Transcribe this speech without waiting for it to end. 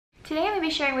Today I'm going to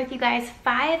be sharing with you guys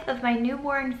 5 of my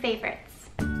newborn favorites.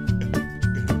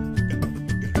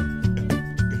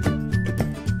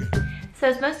 So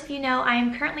as most of you know, I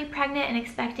am currently pregnant and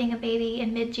expecting a baby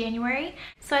in mid-January.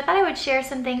 So I thought I would share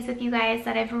some things with you guys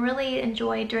that I've really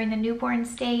enjoyed during the newborn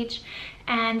stage.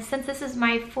 And since this is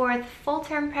my 4th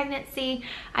full-term pregnancy,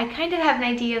 I kind of have an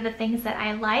idea of the things that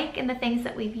I like and the things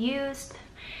that we've used.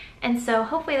 And so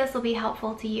hopefully this will be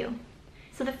helpful to you.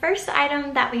 So the first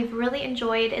item that we've really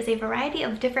enjoyed is a variety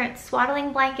of different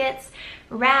swaddling blankets,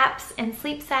 wraps, and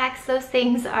sleep sacks. Those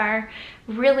things are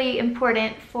really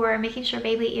important for making sure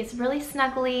baby is really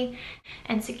snuggly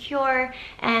and secure,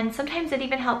 and sometimes it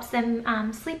even helps them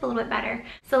sleep a little bit better.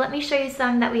 So let me show you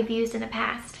some that we've used in the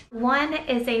past. One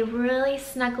is a really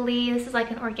snuggly, this is like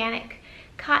an organic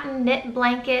cotton knit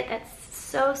blanket that's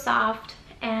so soft,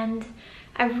 and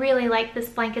I really like this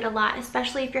blanket a lot,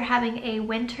 especially if you're having a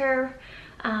winter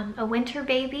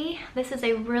baby. This is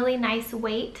a really nice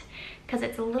weight because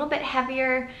it's a little bit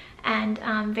heavier and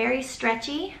very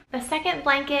stretchy. The second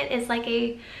blanket is like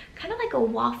a kind of like a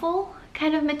waffle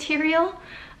kind of material,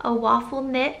 a waffle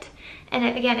knit, and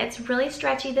again it's really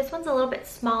stretchy. This one's a little bit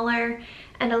smaller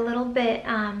and a little bit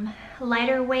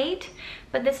lighter weight,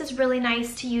 but this is really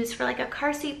nice to use for like a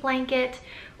car seat blanket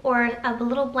or a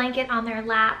little blanket on their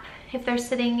lap if they're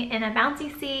sitting in a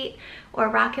bouncy seat or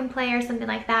rock and play or something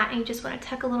like that and you just want to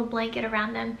tuck a little blanket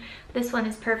around them. This one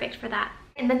is perfect for that.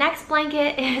 And the next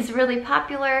blanket is really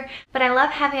popular, but I love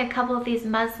having a couple of these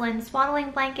muslin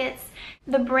swaddling blankets.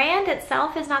 The brand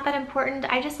itself is not that important.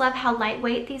 I just love how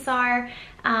lightweight these are.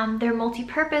 They're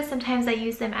multi-purpose. Sometimes I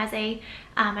use them as a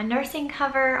nursing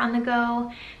cover on the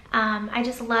go. I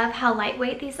just love how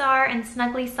lightweight these are and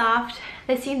snugly soft.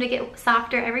 They seem to get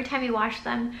softer every time you wash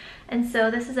them. And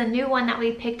so this is a new one that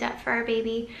we picked up for our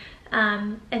baby.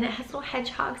 And it has little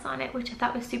hedgehogs on it, which I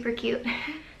thought was super cute.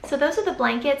 So those are the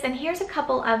blankets, and here's a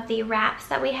couple of the wraps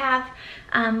that we have.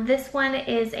 This one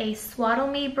is a Swaddle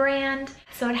Me brand.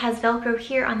 So it has Velcro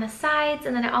here on the sides,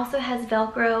 and then it also has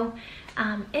Velcro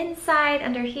inside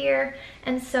under here.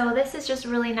 And so this is just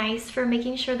really nice for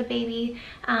making sure the baby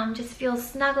just feels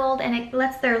snuggled, and it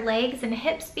lets their legs and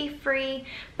hips be free,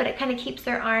 but it kind of keeps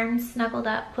their arms snuggled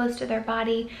up close to their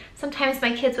body. Sometimes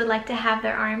my kids would like to have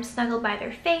their arms snuggled by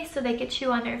their face so they could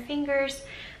chew on their fingers,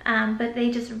 but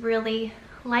they just really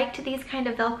liked these kind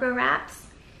of Velcro wraps.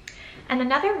 And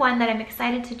another one that I'm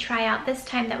excited to try out this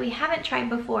time that we haven't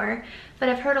tried before, but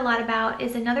I've heard a lot about,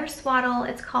 is another swaddle.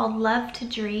 It's called Love to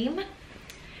Dream.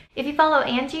 If you follow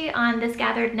Angie on This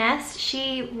Gathered Nest,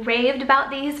 she raved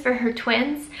about these for her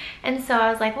twins, and so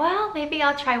I was like, well, maybe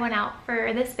I'll try one out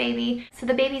for this baby. So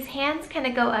the baby's hands kind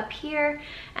of go up here,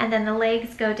 and then the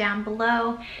legs go down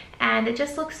below, and it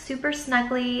just looks super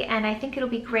snuggly, and I think it'll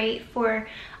be great for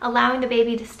allowing the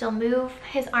baby to still move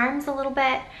his arms a little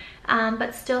bit,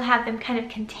 but still have them kind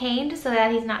of contained so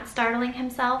that he's not startling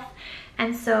himself.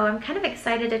 And so I'm kind of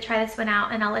excited to try this one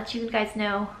out, and I'll let you guys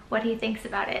know what he thinks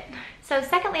about it. So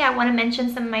secondly, I want to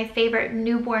mention some of my favorite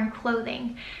newborn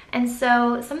clothing. And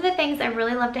so some of the things I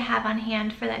really love to have on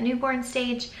hand for that newborn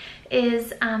stage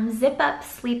is zip-up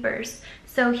sleepers.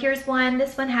 So here's one.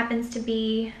 This one happens to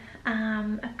be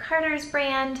a Carter's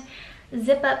brand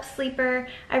zip-up sleeper.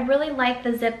 I really like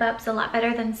the zip-ups a lot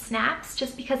better than snaps,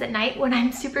 just because at night when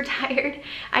I'm super tired,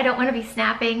 I don't want to be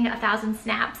snapping 1,000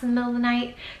 snaps in the middle of the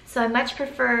night. So I much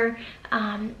prefer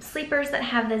sleepers that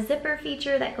have the zipper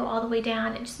feature that go all the way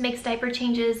down. It just makes diaper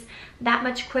changes that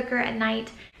much quicker at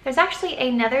night. There's actually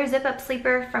another zip-up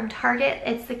sleeper from Target.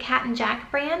 It's the Cat and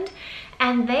Jack brand,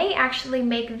 and they actually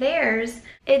make theirs.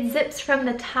 It zips from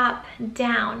the top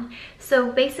down.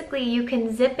 So basically you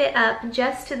can zip it up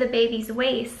just to the baby's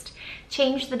waist,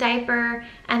 change the diaper,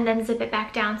 and then zip it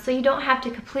back down. So you don't have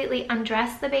to completely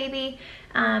undress the baby.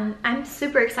 I'm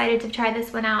super excited to try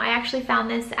this one out. I actually found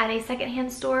this at a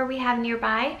secondhand store we have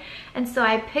nearby, and so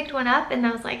I picked one up and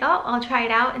I was like, oh, I'll try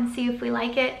it out and see if we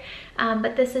like it.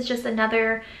 But this is just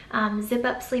another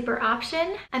zip-up sleeper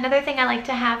option. Another thing I like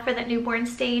to have for that newborn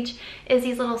stage is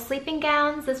these little sleeping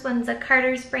gowns. This one's a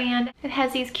Carter's brand. It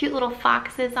has these cute little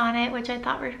foxes on it, which I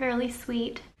thought were really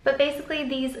sweet. But basically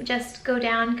these just go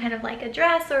down kind of like a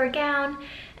dress or a gown,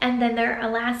 and then they're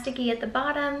elasticy at the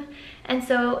bottom, and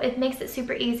so it makes it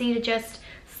super easy to just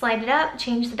slide it up,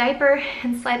 change the diaper,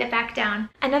 and slide it back down.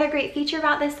 Another great feature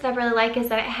about this that I really like is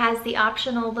that it has the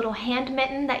optional little hand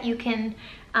mitten that you can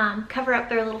cover up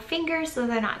their little fingers so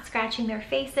they're not scratching their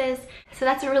faces. So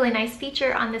that's a really nice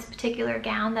feature on this particular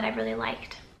gown that I really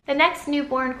liked. The next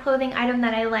newborn clothing item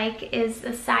that I like is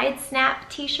the side snap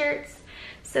t-shirts.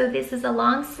 So this is a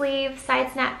long sleeve side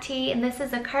snap tee, and this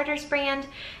is a Carter's brand.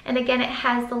 And again, it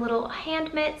has the little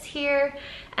hand mitts here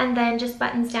and then just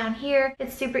buttons down here.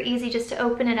 It's super easy just to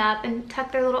open it up and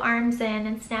tuck their little arms in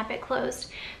and snap it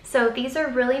closed. So these are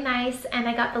really nice, and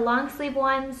I got the long sleeve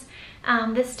ones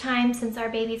this time since our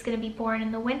baby's gonna be born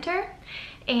in the winter.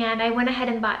 And I went ahead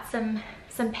and bought some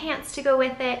pants to go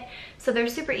with it, so they're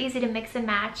super easy to mix and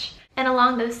match. And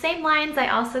along those same lines, I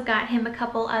also got him a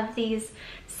couple of these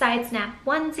side snap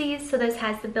onesies. So this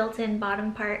has the built-in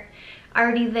bottom part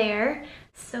already there.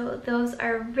 So those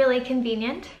are really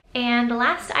convenient. And the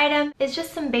last item is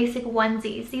just some basic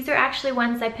onesies. These are actually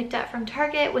ones I picked up from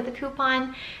Target with a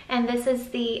coupon, and this is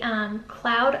the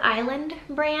Cloud Island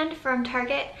brand from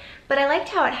Target. But I liked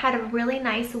how it had a really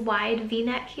nice wide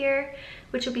V-neck here,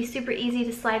 which will be super easy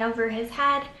to slide over his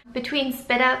head. Between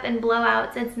spit up and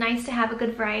blowouts, it's nice to have a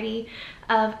good variety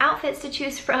of outfits to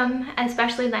choose from,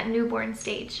 especially in that newborn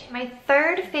stage. My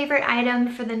third favorite item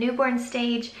for the newborn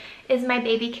stage is my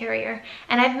baby carrier.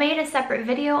 And I've made a separate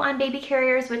video on baby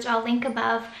carriers, which I'll link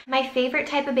above. My favorite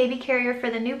type of baby carrier for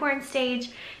the newborn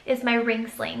stage is my ring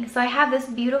sling. So I have this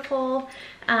beautiful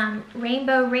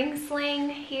rainbow ring sling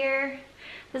here.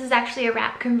 This is actually a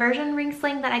wrap conversion ring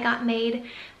sling that I got made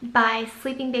by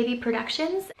Sleeping Baby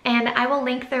Productions, and I will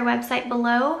link their website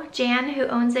below. Jan, who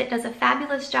owns it, does a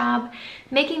fabulous job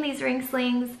making these ring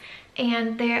slings,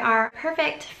 and they are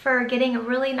perfect for getting a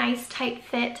really nice tight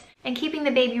fit and keeping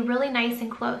the baby really nice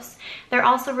and close. They're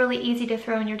also really easy to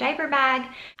throw in your diaper bag.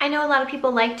 I know a lot of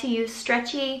people like to use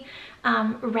stretchy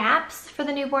wraps for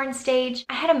the newborn stage.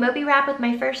 I had a Moby wrap with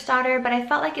my first daughter, but I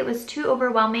felt like it was too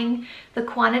overwhelming, the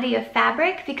quantity of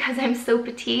fabric, because I'm so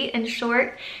petite and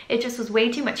short. It just was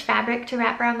way too much fabric to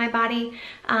wrap around my body.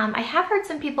 I have heard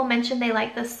some people mention they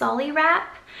like the Solly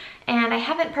wrap, and I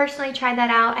haven't personally tried that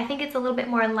out. I think it's a little bit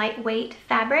more lightweight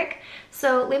fabric.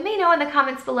 So let me know in the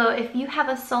comments below if you have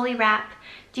a Solly wrap.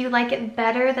 Do you like it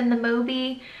better than the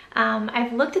Moby?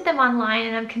 I've looked at them online,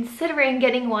 and I'm considering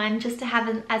getting one just to have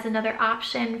them as another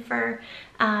option for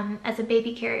as a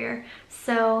baby carrier.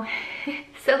 So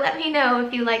let me know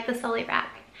if you like the Solly wrap.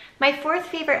 My fourth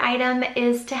favorite item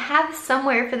is to have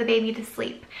somewhere for the baby to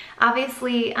sleep.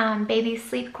 Obviously, babies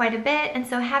sleep quite a bit, and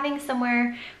so having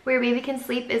somewhere where your baby can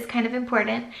sleep is kind of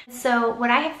important. So what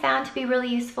I have found to be really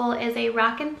useful is a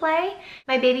rock and play.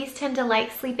 My babies tend to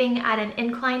like sleeping at an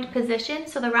inclined position,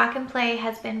 so the rock and play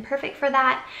has been perfect for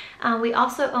that. We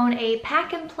also own a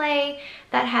pack and play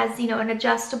that has, you know, an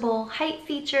adjustable height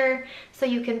feature, so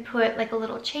you can put like a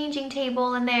little changing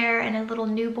table in there and a little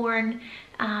newborn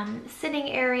sitting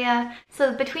area.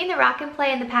 So between the rock and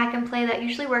play and the pack and play, that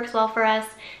usually works well for us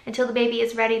until the baby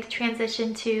is ready to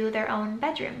transition to their own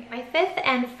bedroom. My fifth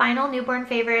and final newborn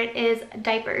favorite is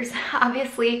diapers.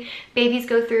 Obviously, babies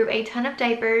go through a ton of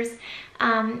diapers.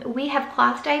 We have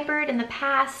cloth diapered in the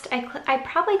past. I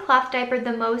probably cloth diapered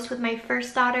the most with my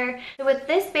first daughter. So with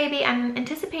this baby, I'm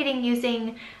anticipating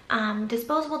using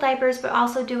disposable diapers, but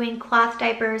also doing cloth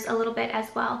diapers a little bit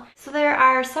as well. So there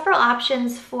are several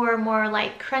options for more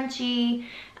like crunchy,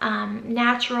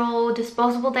 natural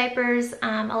disposable diapers.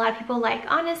 A lot of people like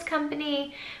Honest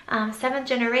Company, 7th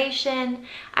Generation.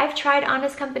 I've tried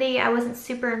Honest Company. I wasn't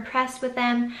super impressed with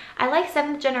them. I like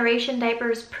 7th Generation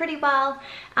diapers pretty well.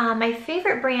 My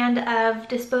favorite brand of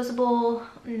disposable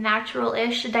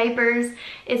natural-ish diapers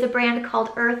is a brand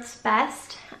called Earth's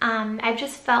Best. I've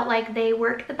just felt like they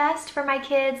work the best for my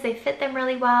kids. They fit them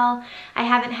really well. I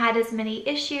haven't had as many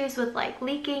issues with like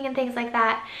leaking and things like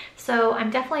that. So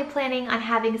I'm definitely planning on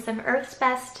having some Earth's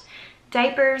Best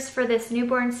diapers for this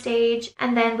newborn stage,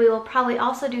 and then we will probably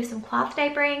also do some cloth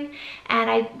diapering. And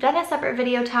I've done a separate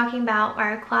video talking about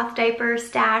our cloth diaper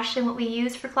stash and what we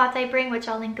use for cloth diapering, which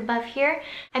I'll link above here.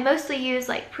 I mostly use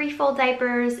like pre-fold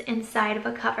diapers inside of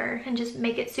a cover and just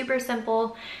make it super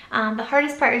simple. The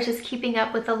hardest part is just keeping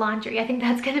up with the laundry. I think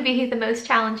that's going to be the most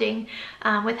challenging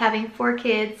with having 4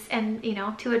 kids and, you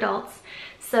know, 2 adults.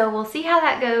 So we'll see how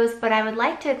that goes, but I would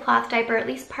like to cloth diaper at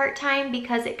least part-time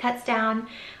because it cuts down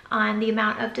on the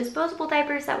amount of disposable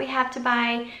diapers that we have to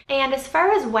buy. And as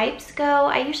far as wipes go,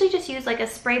 I usually just use like a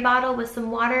spray bottle with some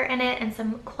water in it and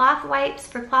some cloth wipes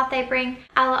for cloth diapering.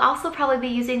 I'll also probably be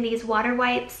using these water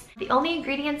wipes. The only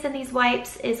ingredients in these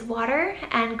wipes is water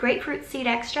and grapefruit seed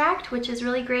extract, which is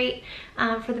really great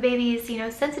for the baby's, you know,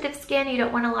 sensitive skin. You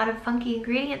don't want a lot of funky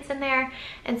ingredients in there.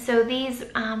 And so these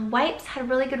wipes had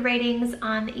really good ratings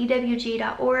on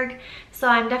ewg.org. So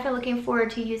I'm definitely looking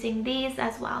forward to using these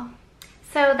as well.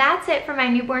 So that's it for my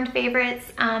newborn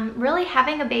favorites. Really,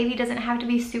 having a baby doesn't have to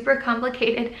be super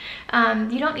complicated.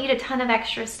 You don't need a ton of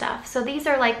extra stuff. So these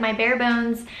are like my bare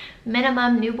bones,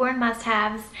 minimum newborn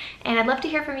must-haves. And I'd love to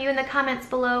hear from you in the comments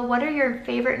below. What are your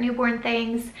favorite newborn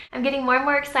things? I'm getting more and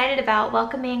more excited about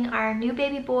welcoming our new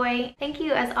baby boy. Thank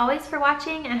you as always for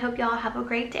watching, and I hope y'all have a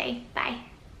great day. Bye.